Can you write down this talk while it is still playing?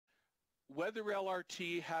whether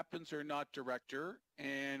LRT happens or not, Director,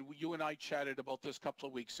 and you and I chatted about this a couple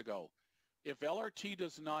of weeks ago, if LRT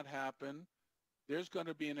does not happen, there's going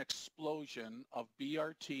to be an explosion of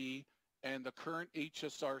BRT and the current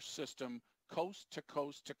HSR system coast to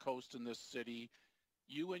coast to coast in this city.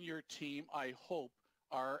 You and your team, I hope,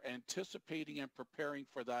 are anticipating and preparing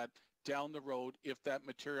for that down the road if that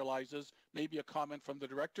materializes. Maybe a comment from the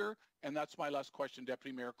Director, and that's my last question,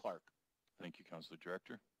 Deputy Mayor Clark. Thank you, Councillor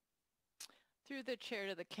Director. Through the chair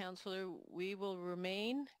to the councillor, we will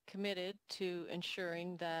remain committed to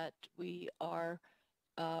ensuring that we are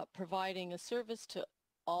providing a service to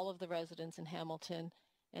all of the residents in Hamilton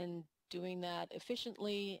and doing that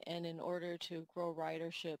efficiently and in order to grow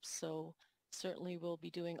ridership. So certainly we'll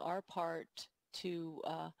be doing our part to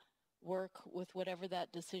work with whatever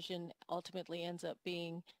that decision ultimately ends up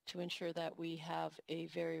being to ensure that we have a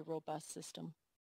very robust system.